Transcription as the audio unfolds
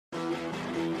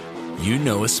you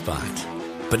know a spot,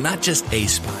 but not just a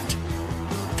spot,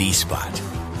 the spot.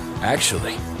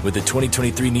 Actually, with the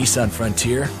 2023 Nissan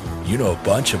Frontier, you know a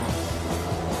bunch of them.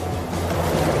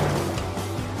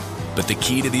 But the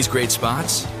key to these great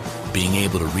spots? Being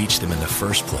able to reach them in the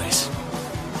first place.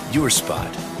 Your spot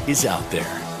is out there.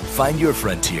 Find your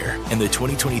Frontier in the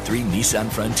 2023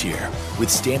 Nissan Frontier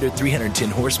with standard 310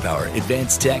 horsepower,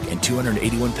 advanced tech, and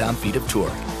 281 pound-feet of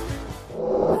torque.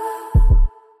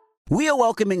 We are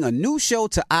welcoming a new show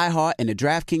to iHeart and the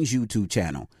DraftKings YouTube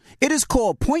channel. It is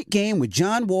called Point Game with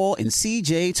John Wall and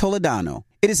CJ Toledano.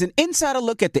 It is an insider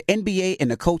look at the NBA and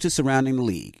the coaches surrounding the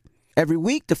league. Every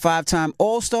week, the 5-time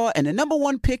All-Star and the number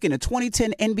one pick in the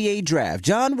 2010 NBA Draft,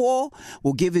 John Wall,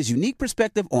 will give his unique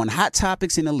perspective on hot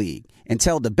topics in the league and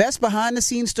tell the best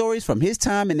behind-the-scenes stories from his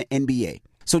time in the NBA.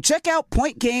 So check out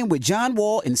Point Game with John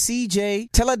Wall and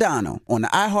CJ Toledano on the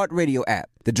iHeartRadio app,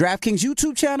 the DraftKings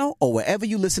YouTube channel, or wherever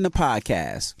you listen to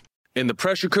podcasts. In the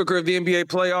pressure cooker of the NBA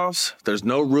playoffs, there's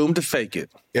no room to fake it.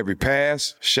 Every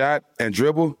pass, shot, and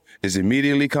dribble is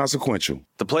immediately consequential.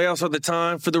 The playoffs are the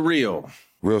time for the real.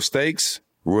 Real stakes,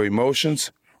 real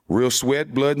emotions, real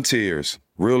sweat, blood, and tears,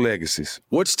 real legacies.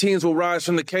 Which teams will rise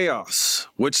from the chaos?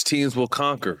 Which teams will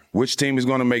conquer? Which team is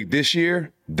going to make this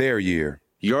year their year?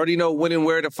 You already know when and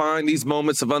where to find these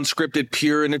moments of unscripted,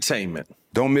 pure entertainment.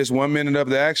 Don't miss 1 minute of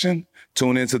the action.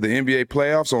 Tune into the NBA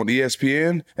playoffs on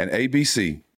ESPN and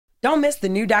ABC. Don't miss the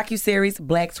new docuseries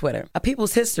Black Twitter, A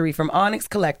People's History from Onyx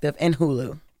Collective and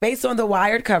Hulu. Based on the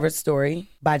Wired cover story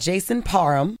by Jason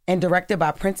Parham and directed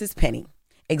by Princess Penny.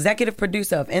 Executive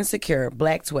producer of Insecure,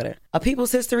 Black Twitter. A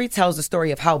People's History tells the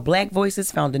story of how Black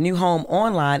voices found a new home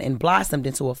online and blossomed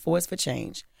into a force for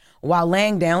change, while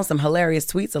laying down some hilarious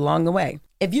tweets along the way.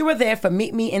 If you were there for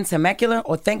Meet Me in Temecula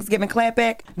or Thanksgiving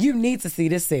Clapback, you need to see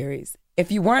this series.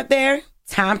 If you weren't there,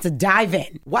 time to dive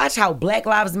in. Watch how Black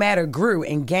Lives Matter grew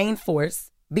and gained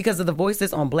force because of the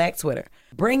voices on Black Twitter,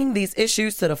 bringing these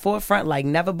issues to the forefront like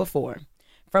never before.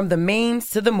 From the memes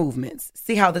to the movements,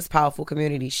 see how this powerful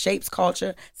community shapes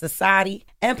culture, society,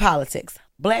 and politics.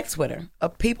 Black Twitter, A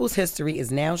People's History,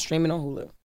 is now streaming on Hulu.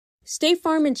 State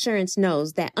Farm Insurance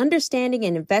knows that understanding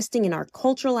and investing in our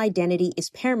cultural identity is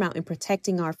paramount in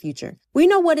protecting our future. We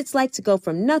know what it's like to go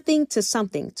from nothing to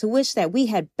something, to wish that we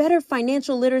had better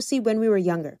financial literacy when we were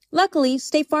younger. Luckily,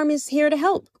 State Farm is here to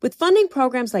help with funding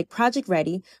programs like Project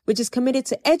Ready, which is committed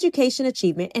to education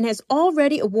achievement and has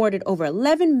already awarded over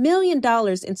 $11 million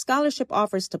in scholarship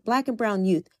offers to Black and Brown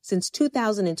youth since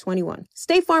 2021.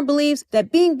 State Farm believes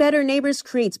that being better neighbors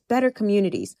creates better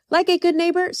communities. Like a good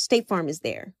neighbor, State Farm is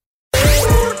there.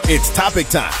 It's topic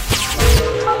time.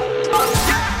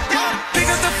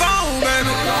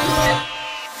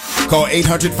 Call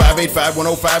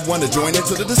 800-585-1051 to join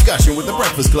into the discussion with the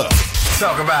Breakfast Club.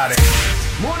 Talk about it.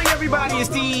 Morning, everybody. It's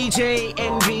DJ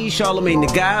NV, Charlamagne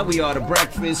the Guy. We are the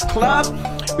Breakfast Club.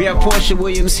 We have Portia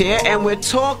Williams here, and we're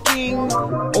talking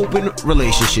open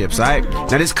relationships, all right?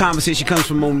 Now, this conversation comes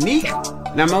from Monique.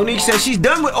 Now, Monique says she's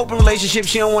done with open relationships.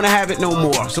 She don't want to have it no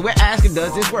more. So we're asking,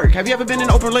 does this work? Have you ever been in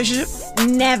an open relationship?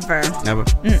 Never. Never?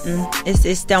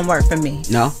 It don't work for me.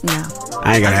 No? No.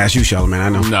 I ain't got to ask you, Charlamagne. I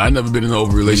know. No, I've never been in an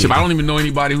open relationship. I don't even know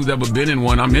anybody who's ever been in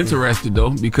one. I'm interested,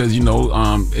 though, because, you know,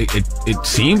 it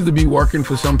seems to be working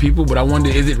for some people, but I wonder,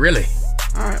 is it really?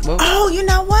 All right, well. Oh, you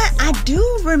know what? I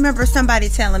do remember somebody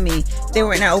telling me they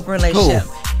were in an open relationship.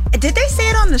 Who? Did they say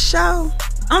it on the show?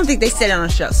 I don't think they said it on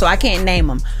the show, so I can't name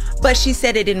them. But she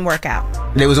said it didn't work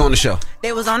out. They was on the show.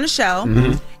 They was on the show,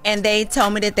 and they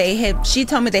told me that she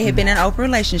told me they had been in an open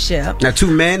relationship. Now, 2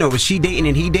 men, or was she dating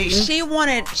and he dating? She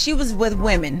was with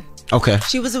women. Okay.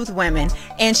 She was with women,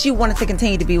 and she wanted to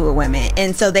continue to be with women.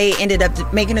 And so they ended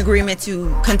up making an agreement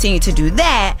to continue to do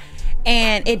that.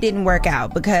 And it didn't work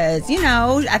out because, you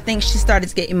know, I think she started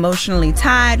to get emotionally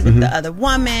tied with the other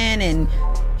woman, and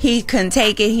he couldn't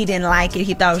take it. He didn't like it.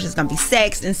 He thought it was just going to be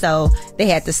sex. And so they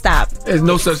had to stop. There's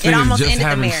no such thing as just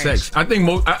having sex. I think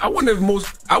I wonder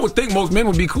if I would think most men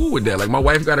would be cool with that. Like, my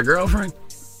wife got a girlfriend.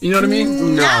 You know what I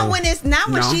mean? Not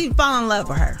when she fall in love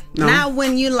with her. No. Not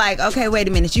when you like, okay, wait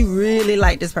a minute, you really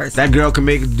like this person. That girl can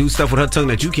do stuff with her tongue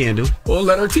that you can't do. Well,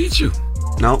 let her teach you.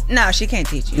 No, she can't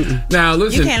teach you. Now,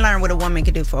 listen. You can't learn what a woman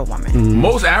can do for a woman.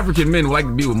 Most African men like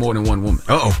to be with more than one woman.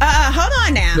 Hold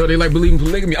on now. No, they like believe in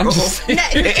polygamy. I'm just saying.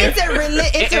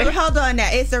 Hold on now.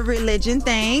 It's a religion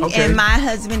thing, and my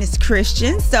husband is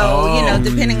Christian, so you know,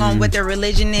 depending on what their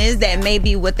religion is, that may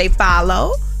be what they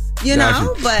follow. You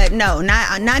know, but no,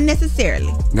 not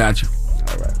necessarily. Gotcha.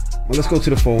 All right. Well, let's go to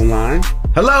the phone line.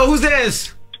 Hello, who's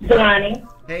this? Jelani.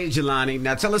 Hey, Jelani.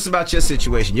 Now, tell us about your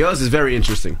situation. Yours is very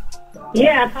interesting.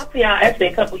 Yeah, I talked to y'all actually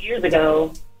a couple years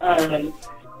ago.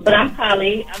 but I'm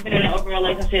poly. I've been in an open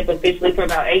relationship officially for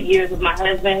about 8 years with my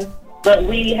husband. But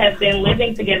we have been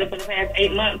living together for the past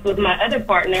 8 months with my other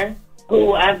partner,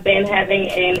 who I've been having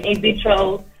an in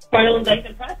vitro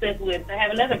fertilization process with to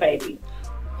have another baby.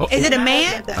 Is it a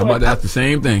man? I'm about to ask the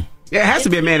same thing. Yeah, it has to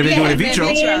be a man if they're doing in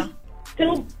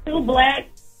vitro. Two black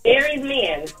Aries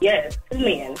men. Yes, 2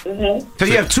 men. Mm-hmm. So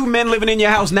you have 2 men living in your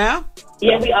house now?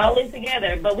 Yeah, we all live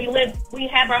together, but we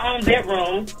have our own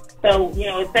bedroom, so,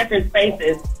 it's separate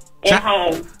spaces at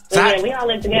home. So we all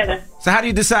live together. So how do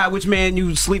you decide which man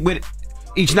you sleep with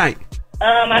each night?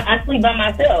 I sleep by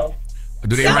myself.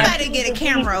 Somebody get a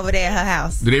camera over there at her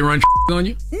house. Do they run on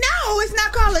you? No, it's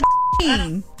not called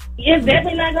a It's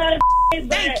definitely not called a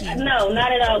but no,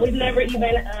 not at all. We've never even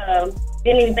did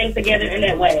anything together in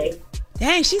that way.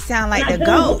 Dang, she sound like the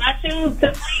GOAT. I choose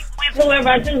to sleep with whoever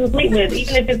I choose to sleep with.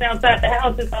 Even if it's outside the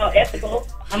house, it's all ethical.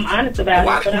 I'm honest about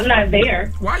it, but I'm not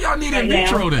there. Why y'all need in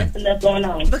vitro then? That's enough going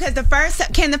on. Because Because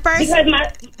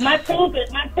my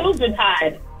tubes are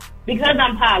tied. Because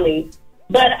I'm poly.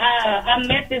 But I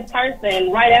met this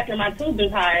person right after my tubes are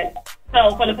tied.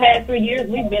 So for the past 3 years,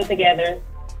 we've been together.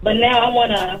 But now I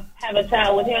want to have a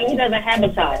child with him. He doesn't have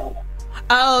a child.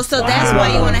 Oh, so that's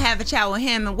why you want to have a child with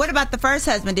him. And what about the first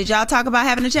husband? Did y'all talk about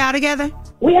having a child together?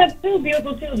 We have 2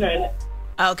 beautiful children.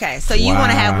 Okay, so you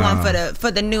want to have one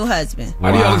for the new husband.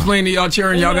 How do y'all explain to y'all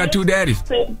children y'all got 2 daddies?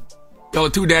 Y'all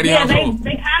 2 daddy household.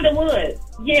 They kind of would.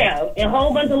 Yeah, a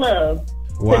whole bunch of love.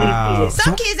 Wow.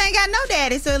 Some kids ain't got no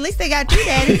daddy, so at least they got 2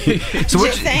 daddies. So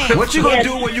what you gonna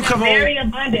do when you come home? Very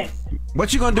abundant.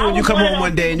 What you gonna do when you come home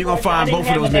one day and you're gonna find both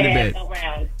of those men in bed?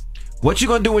 What you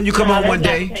gonna do when you come home one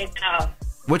day?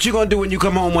 What you gonna do when you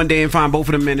come home one day and find both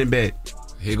of them men in bed?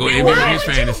 Here go MB with his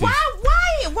fantasy.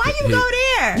 Why you go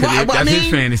there? That's his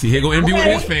fantasy. Here go MB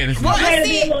with his fantasy. Well,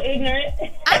 see, a little ignorant.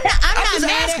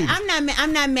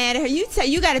 I'm not mad at her.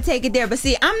 You got to take it there, but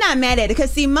see, I'm not mad at it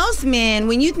because see, most men,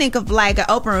 when you think of like an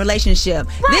open relationship,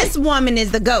 this woman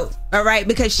is the GOAT. All right,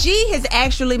 because she has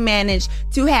actually managed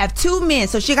to have 2 men.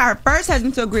 So she got her first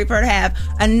husband to agree for her to have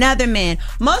another man.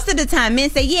 Most of the time, men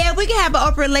say, "Yeah, we can have an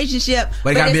open relationship,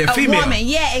 but it gotta be a female woman."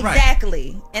 Yeah,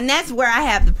 exactly, and that's where I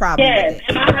have the problem. Yes,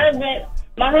 with it. and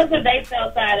my husband dates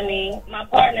outside of me. My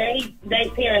partner, he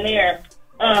dates here and there.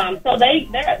 So they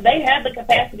have the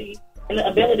capacity and the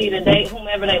ability to date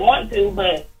whomever they want to,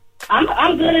 but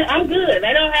I'm good. I'm good.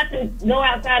 They don't have to go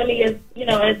outside of me as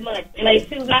much, and they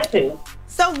choose not to.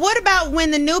 So what about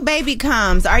when the new baby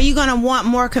comes? Are you going to want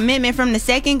more commitment from the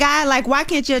second guy? Like, why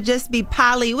can't you just be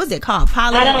what's it called?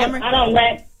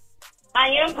 Polyamorous? I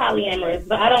am polyamorous,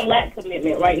 but I don't lack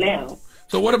commitment right now.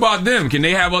 So what about them? Can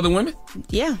they have other women?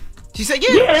 Yeah. She said,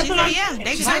 yeah. Yeah, my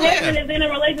husband is in a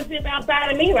relationship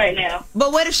outside of me right now.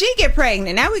 But what if she get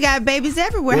pregnant? Now we got babies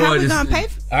everywhere. How we going to pay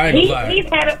for it? He's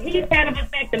had a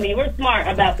vasectomy. We're smart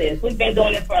about this. We've been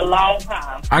doing this for a long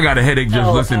time. I got a headache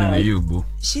just listening to you, boo.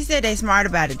 She said they smart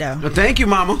about it, though. Well, thank you,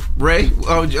 Mama. Ray,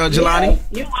 Jelani.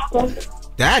 Yeah, you're welcome.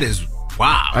 That is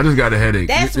wow. I just got a headache.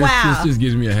 That's wow. This just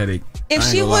gives me a headache. If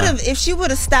she would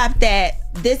have stopped at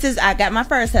I got my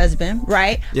first husband,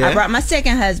 right? Yeah. I brought my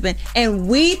second husband, and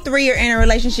we 3 are in a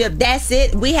relationship. That's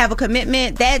it. We have a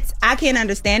commitment. I can't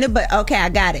understand it, but okay, I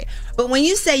got it. But when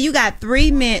you say you got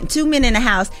 2 men in the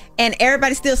house, and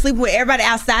everybody still sleeping with everybody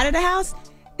outside of the house,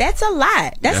 that's a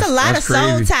lot. That's a lot of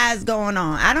soul ties going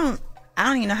on. I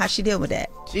don't even know how she deal with that.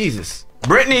 Jesus,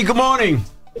 Brittany, good morning.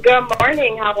 Good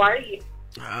morning. How are you?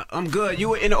 I'm good. You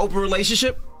were in an open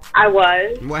relationship? I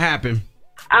was. What happened?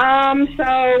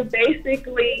 So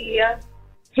basically,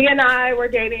 he and I were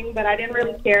dating, but I didn't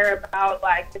really care about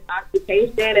like his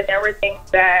occupation, and there were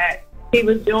things that he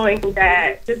was doing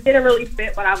that just didn't really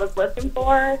fit what I was looking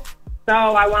for. So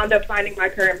I wound up finding my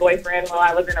current boyfriend while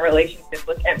I was in a relationship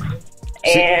with him,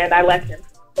 and I left him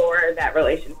for that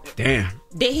relationship. Damn.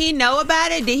 Did he know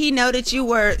about it? Did he know that you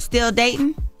were still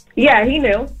dating? Yeah, he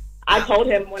knew. I told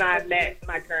him when I met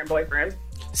my current boyfriend.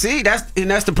 See, that's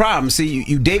the problem. See,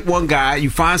 you date one guy, you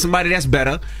find somebody that's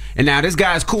better, and now this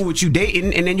guy's cool with you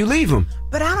dating, and then you leave him.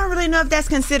 But I don't really know if that's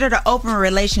considered an open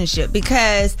relationship,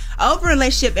 because an open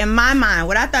relationship, in my mind,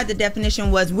 what I thought the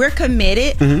definition was, we're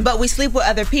committed, but we sleep with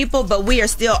other people, but we are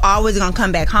still always going to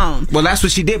come back home. Well, that's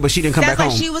what she did, but she didn't come back home.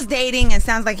 Sounds like she was dating, and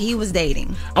sounds like he was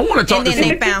dating. I want to talk to. And then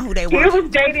they found who they were. He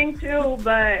was dating too,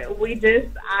 but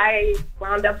I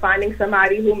wound up finding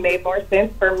somebody who made more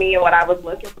sense for me and what I was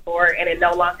looking for, and it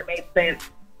no longer made sense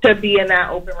to be in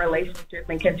that open relationship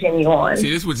and continue on.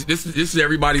 See, this is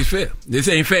everybody's fair. This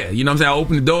ain't fair. You know what I'm saying? I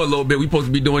open the door a little bit. We supposed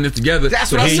to be doing this together. That's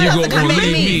so what here I'm you saying. go, gonna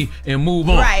leave me and move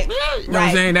on. Right. You know what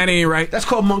I'm saying? That ain't right. That's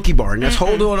called monkey barring. That's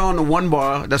holding on to one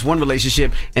bar, that's one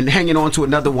relationship, and hanging on to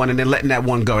another one and then letting that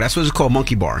one go. That's what it's called,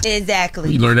 monkey barring.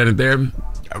 Exactly. You learned that in therapy?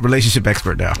 A relationship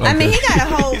expert now. I mean, he got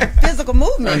a whole physical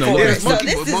movement for it. So monkey,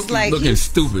 this is like looking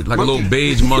stupid, like a little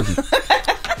beige monkey.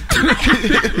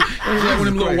 Like one of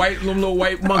them little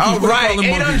white monkeys. All right,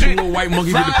 Little white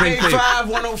monkeys with the pink face.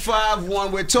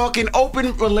 585-1051. We're talking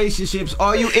open relationships.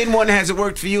 Are you in one? Has it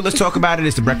worked for you? Let's talk about it.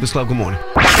 It's the Breakfast Club. Good morning.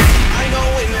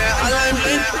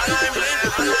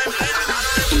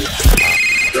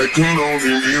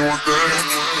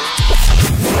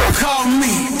 Call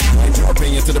me. Write your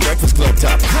opinion to the Breakfast Club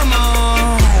topic. Come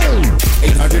on.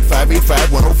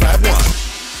 800-585-1051.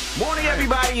 Morning,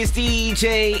 everybody. It's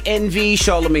DJ NV,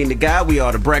 Charlamagne the Guy. We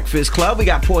are the Breakfast Club. We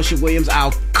got Portia Williams,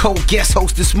 our co-guest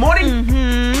host this morning.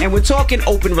 And we're talking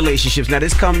open relationships. Now,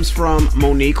 this comes from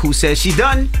Monique, who says she's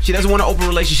done. She doesn't want an open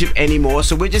relationship anymore.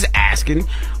 So we're just asking,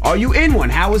 are you in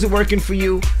one? How is it working for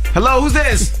you? Hello, who's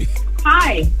this?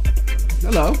 Hi.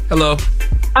 Hello. Hello.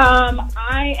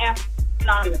 I am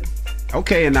anonymous.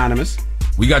 Okay, anonymous.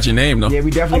 We got your name, though. Yeah, we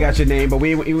definitely got your name, but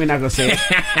we're not going to say it.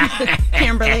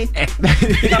 Kimberly.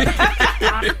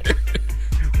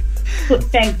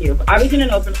 Thank you. I was in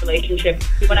an open relationship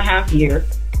for 2.5 years.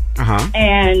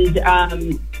 And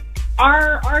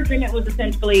our agreement was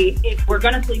essentially, if we're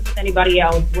going to sleep with anybody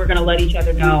else, we're going to let each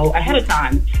other know ahead of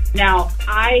time. Now,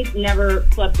 I never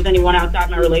slept with anyone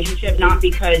outside my relationship, not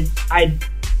because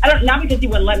not because he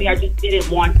wouldn't let me, I just didn't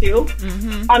want to.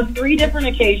 On 3 different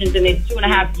occasions in these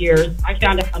 2.5 years, I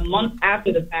found out a month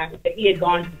after the fact that he had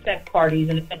gone to sex parties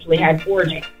and essentially had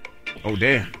orgies. Oh,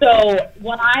 damn. So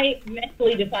when I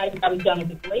mentally decided I was done with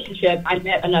this relationship, I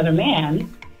met another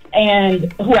man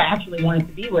and who I actually wanted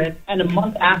to be with. And a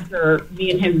month after me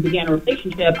and him began a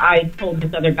relationship, I told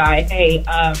this other guy, hey,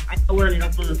 I know we're in an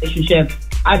open relationship.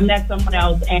 I've met someone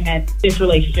else and this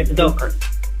relationship is over.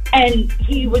 And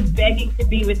he was begging to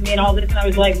be with me and all this. And I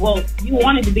was like, well, you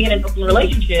wanted to be in an open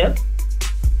relationship.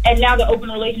 And now the open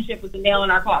relationship was a nail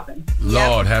in our coffin.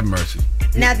 Lord have mercy.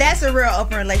 Now that's a real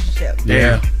open relationship.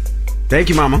 Yeah. Thank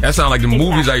you, Mama. That sounds like the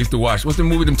movies I used to watch. What's the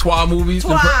movie? Them Twa movies?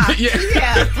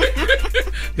 Yeah.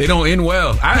 They don't end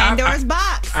well. Pandora's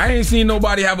Box. I ain't seen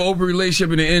nobody have an open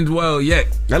relationship and it ends well yet.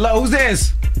 Hello, who's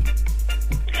this?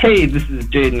 Hey, this is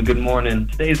Jaden. Good morning.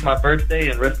 Today's my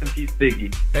birthday, and rest in peace,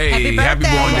 Biggie. Hey, happy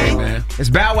born day, man. It's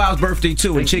Bow Wow's birthday,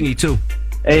 too, and Chingy, too.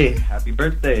 Hey, happy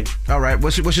birthday. All right,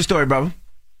 what's your story, brother?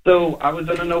 So, I was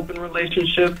in an open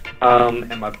relationship,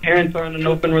 and my parents are in an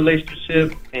open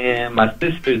relationship, and my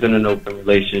sister's in an open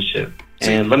relationship.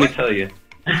 And let me tell you.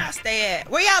 I'll stay at.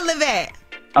 Where y'all live at?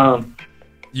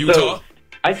 Utah? So,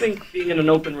 I think being in an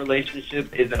open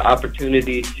relationship is an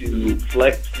opportunity to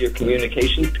flex your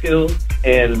communication skills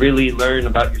and really learn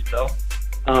about yourself.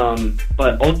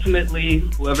 But ultimately,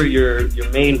 whoever your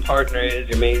main partner is,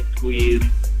 your main squeeze,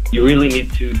 you really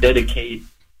need to dedicate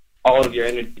all of your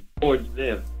energy towards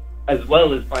them, as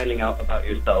well as finding out about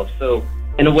yourself. So,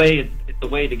 in a way, it's a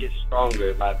way to get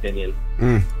stronger, in my opinion.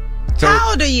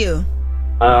 How old are you?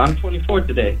 I'm 24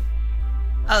 today.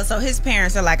 Oh, so his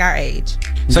parents are like our age.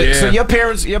 So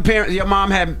your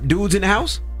mom had dudes in the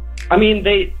house? I mean,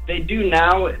 they do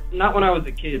now. Not when I was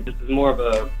a kid. This is more of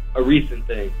a recent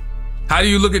thing. How do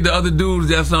you look at the other dudes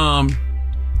that's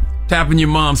tapping your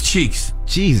mom's cheeks?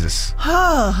 Jesus.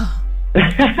 Oh.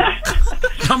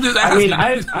 I'm just asking.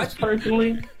 I mean, I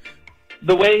personally,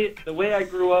 the way I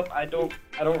grew up, I don't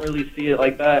really see it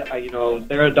like that.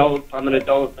 They're adults. I'm an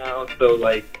adult now, so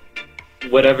like.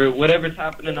 Whatever's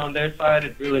happening on their side,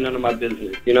 it's really none of my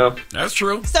business, you know? That's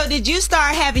true. So did you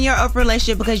start having your open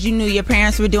relationship because you knew your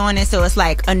parents were doing it, so it's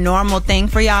like a normal thing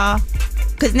for y'all?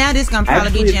 Because now this is going to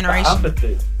probably be generation. It's the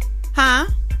opposite. Huh?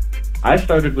 I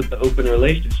started with the open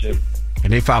relationship.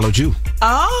 And they followed you.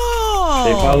 Oh.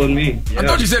 They followed me. Yeah. I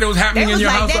thought you said it was happening in your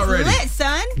house already. That's lit,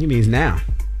 son. He means now.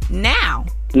 Now.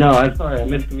 No, I'm sorry. I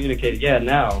miscommunicated. Yeah,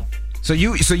 now. So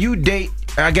you date...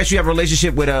 I guess you have a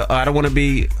relationship with I don't want to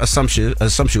be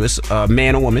assumptuous,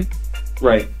 man or woman.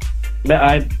 Right.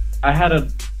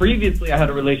 Previously I had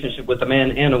a relationship with a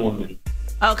man and a woman.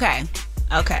 Okay.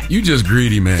 You just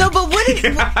greedy, man. So, but what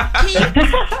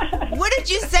did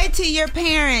you say to your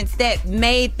parents that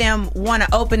made them want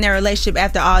to open their relationship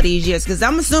after all these years? Because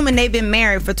I'm assuming they've been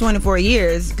married for 24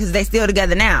 years because they still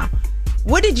together now.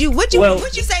 What'd you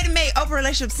say to make open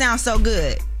relationship sound so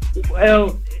good?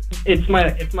 Well, it's my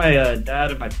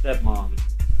dad and my stepmom.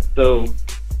 So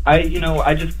I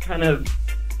just kind of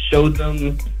showed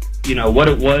them what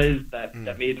it was that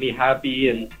made me happy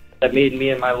and that made me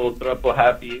and my little throuple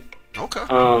happy.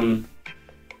 Okay.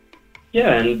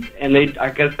 Yeah, and I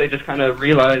guess they just kind of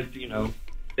realized,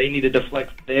 they needed to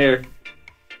flex their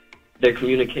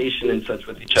communication and such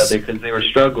with each other because they were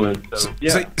struggling. So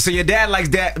yeah. So your dad likes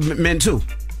men too?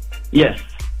 Yes.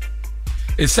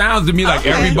 It sounds to me like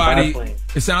everybody.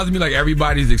 It sounds to me like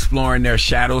everybody's exploring their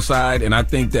shadow side, and I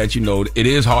think that it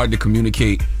is hard to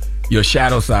communicate your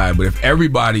shadow side. But if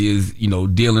everybody is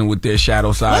dealing with their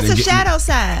shadow side, what's the shadow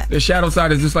side? The shadow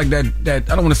side is just like that. I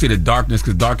don't want to say the darkness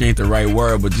because dark ain't the right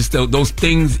word, but just those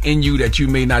things in you that you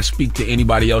may not speak to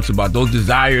anybody else about. Those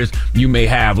desires you may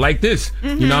have, like this.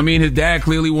 Mm-hmm. You know what I mean? His dad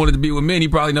clearly wanted to be with men. He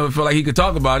probably never felt like he could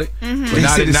talk about it. Mm-hmm. But he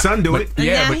said his son do it. And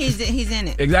Yeah, now he's in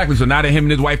it. Exactly. So now that him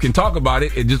and his wife can talk about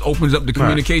it, it just opens up the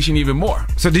communication even more.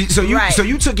 So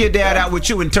you took your dad out with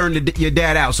you and turned your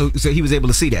dad out, so he was able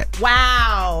to see that.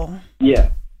 Wow. Yeah.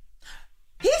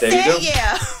 He There said, you go.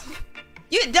 yeah.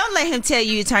 You don't let him tell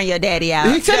you to turn your daddy out.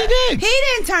 He said he did. He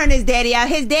didn't turn his daddy out.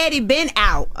 His daddy been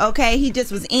out. Okay, he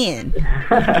just was in.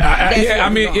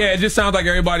 It just sounds like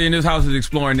everybody in this house is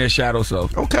exploring their shadow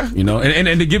self. Okay.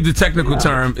 And to give the technical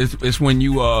term, it's when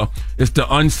you it's the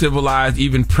uncivilized,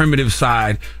 even primitive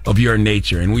side of your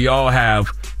nature, and we all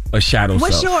have a shadow self.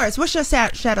 What's yours? What's your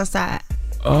shadow side?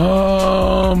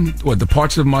 The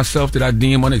parts of myself that I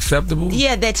deem unacceptable?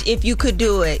 Yeah, that if you could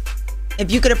do it. If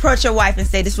you could approach your wife and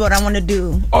say, this is what I want to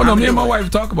do. Oh, no, me and my wife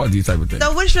talk about these type of things.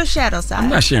 So what's your shadow side? I'm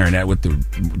not sharing that with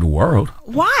the world.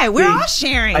 Why? We're all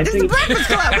sharing. This is the Breakfast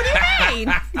Club. What do you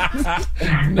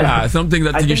mean? Nah, some things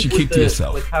I think you should keep to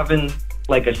yourself. With having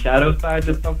like a shadow side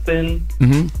to something,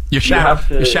 your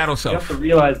shadow self. You have to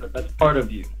realize that that's part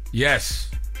of you. Yes.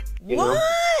 What?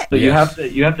 So you have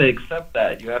to accept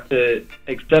that. You have to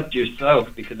accept yourself,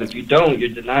 because if you don't, you're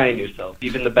denying yourself,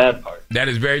 even the bad part. That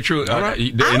is very true. I want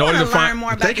to learn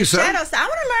more about your shadow side. I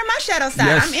want to learn my shadow side.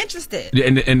 Yes. I'm interested.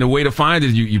 And the way to find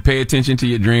it is you pay attention to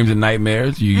your dreams and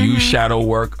nightmares. You use shadow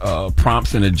work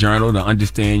prompts in a journal to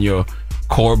understand your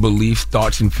core beliefs,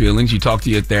 thoughts, and feelings. You talk to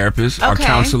your therapist or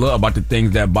counselor about the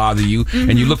things that bother you,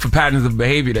 and you look for patterns of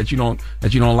behavior that you don't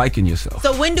like in yourself.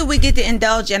 So when do we get to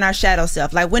indulge in our shadow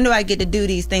self? Like, when do I get to do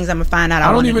these things I'm gonna find out?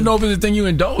 I don't even know if it's a thing you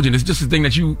indulge in. It's just a thing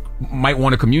that you might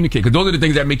want to communicate, because those are the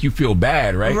things that make you feel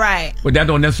bad, right? Right. But that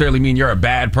don't necessarily mean you're a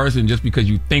bad person just because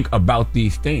you think about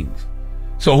these things.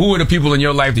 So who are the people in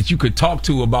your life that you could talk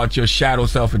to about your shadow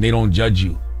self and they don't judge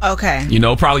you? Okay.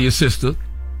 Probably your sister.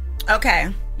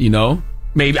 Okay.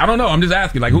 Maybe. I don't know. I'm just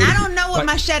asking. Like, who? I don't know what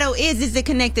my shadow is. Is it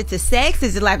connected to sex?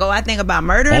 Is it like, I think about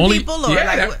murdering people? Or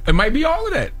it might be all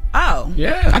of that. Oh.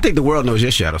 Yeah. I think the world knows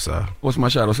your shadow self. What's my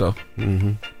shadow self?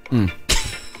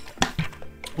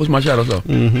 What's my shadow self?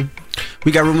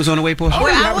 We got rumors on the way, Portia.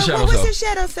 What's your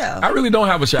shadow self? I really don't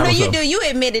have a shadow self. No, you do. You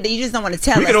admitted it. You just don't want to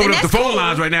tell us. We can open up the phone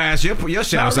lines right now and ask your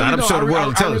shadow side. I'm sure the world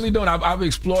will tell us. I really don't. I've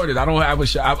explored it. I don't have a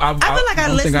shadow.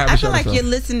 I feel like your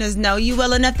listeners know you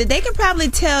well enough that they can probably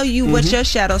tell you what your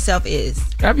shadow self is.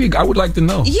 I would like to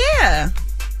know. Yeah.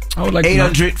 I would like to know.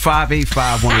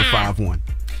 800-585-1051.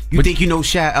 You think you know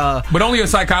but only a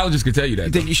psychologist could tell you that.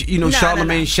 You think you know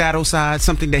Charlamagne's shadow side,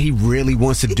 something that he really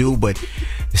wants to do but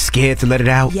is scared to let it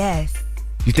out? Yes.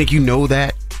 You think you know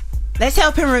that? Let's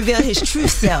help him reveal his true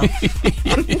self. We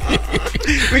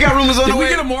got rumors on the way. Did we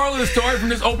get a moral of the story from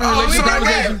this open relationship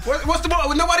conversation? What's the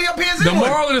moral? Nobody up here is the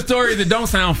moral of the story is it don't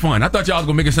sound fun. I thought y'all was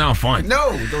going to make it sound fun. No,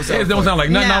 it don't sound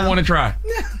like nothing I want to try.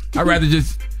 I'd rather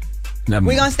just... We're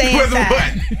going to stay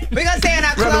inside. We're going to stay in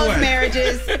our closed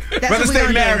marriages. That's rather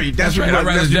stay married. That's right. I'd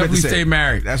rather definitely stay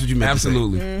married. That's what you meant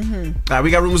Absolutely. to say. All right,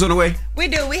 we got rumors on the way. We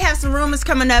do. We have some rumors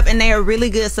coming up, and they are really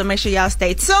good, so make sure y'all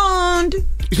stay tuned. You're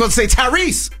supposed to say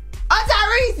Tyrese.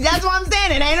 Oh, Tyrese. That's what I'm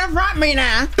saying. It ain't up front me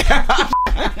now.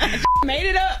 Made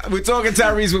it up. We're talking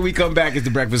Tyrese when we come back. It's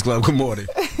The Breakfast Club. Good morning.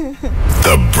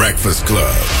 The Breakfast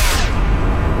Club.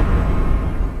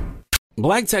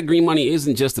 Black Tech Green Money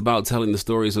isn't just about telling the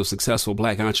stories of successful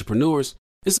Black entrepreneurs.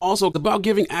 It's also about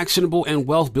giving actionable and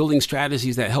wealth-building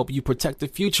strategies that help you protect the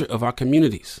future of our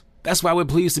communities. That's why we're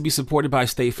pleased to be supported by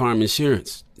State Farm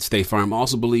Insurance. State Farm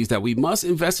also believes that we must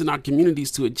invest in our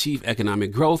communities to achieve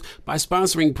economic growth by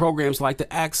sponsoring programs like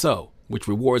the ACT-SO, which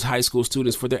rewards high school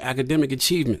students for their academic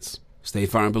achievements. State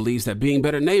Farm believes that being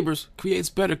better neighbors creates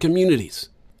better communities.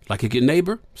 Like a good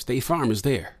neighbor, State Farm is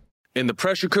there. In the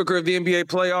pressure cooker of the NBA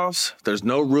playoffs, there's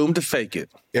no room to fake it.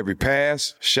 Every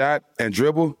pass, shot, and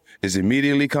dribble is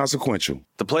immediately consequential.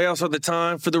 The playoffs are the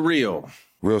time for the real.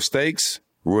 Real stakes,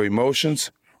 real emotions,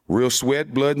 real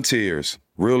sweat, blood, and tears,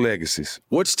 real legacies.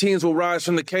 Which teams will rise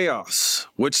from the chaos?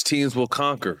 Which teams will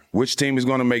conquer? Which team is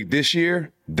going to make this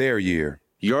year their year?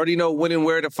 You already know when and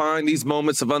where to find these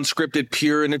moments of unscripted,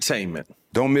 pure entertainment.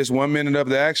 Don't miss 1 minute of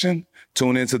the action.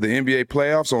 Tune into the NBA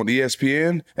playoffs on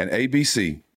ESPN and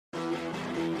ABC.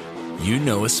 You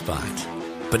know a spot,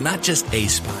 but not just a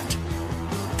spot,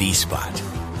 the spot.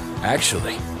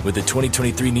 Actually, with the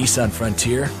 2023 Nissan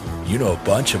Frontier, you know a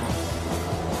bunch of them.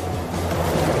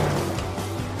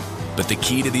 But the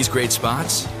key to these great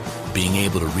spots? Being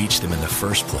able to reach them in the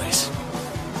first place.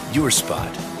 Your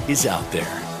spot is out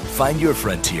there. Find your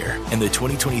Frontier in the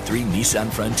 2023 Nissan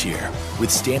Frontier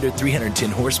with standard 310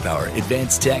 horsepower,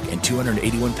 advanced tech, and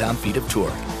 281 pound-feet of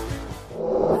torque.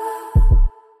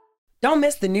 Don't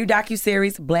miss the new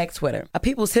docuseries Black Twitter, A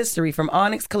People's History from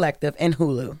Onyx Collective and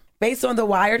Hulu. Based on the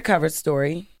Wired cover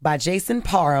story by Jason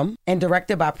Parham and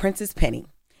directed by Princess Penny.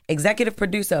 Executive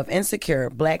producer of Insecure,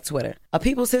 Black Twitter. A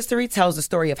People's History tells the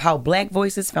story of how Black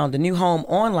voices found a new home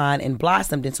online and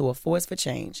blossomed into a force for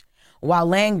change, while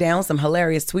laying down some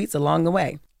hilarious tweets along the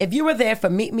way. If you were there for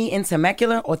Meet Me in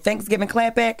Temecula or Thanksgiving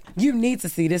Clapback, you need to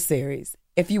see this series.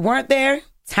 If you weren't there,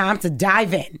 time to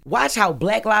dive in. Watch how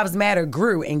Black Lives Matter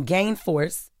grew and gained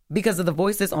force because of the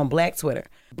voices on Black Twitter,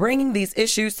 bringing these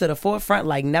issues to the forefront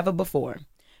like never before.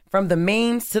 From the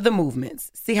memes to the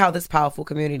movements, see how this powerful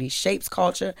community shapes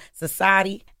culture,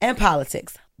 society, and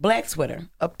politics. Black Twitter,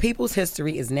 A People's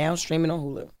History, is now streaming on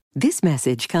Hulu. This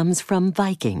message comes from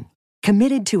Viking,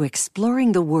 committed to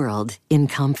exploring the world in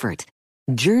comfort.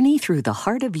 Journey through the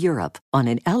heart of Europe on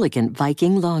an elegant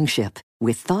Viking longship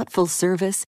with thoughtful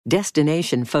service,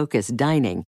 destination-focused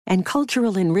dining, and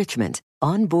cultural enrichment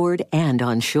on board and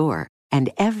on shore. And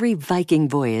every Viking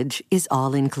voyage is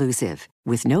all-inclusive,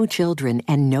 with no children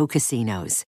and no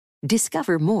casinos.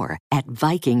 Discover more at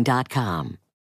Viking.com.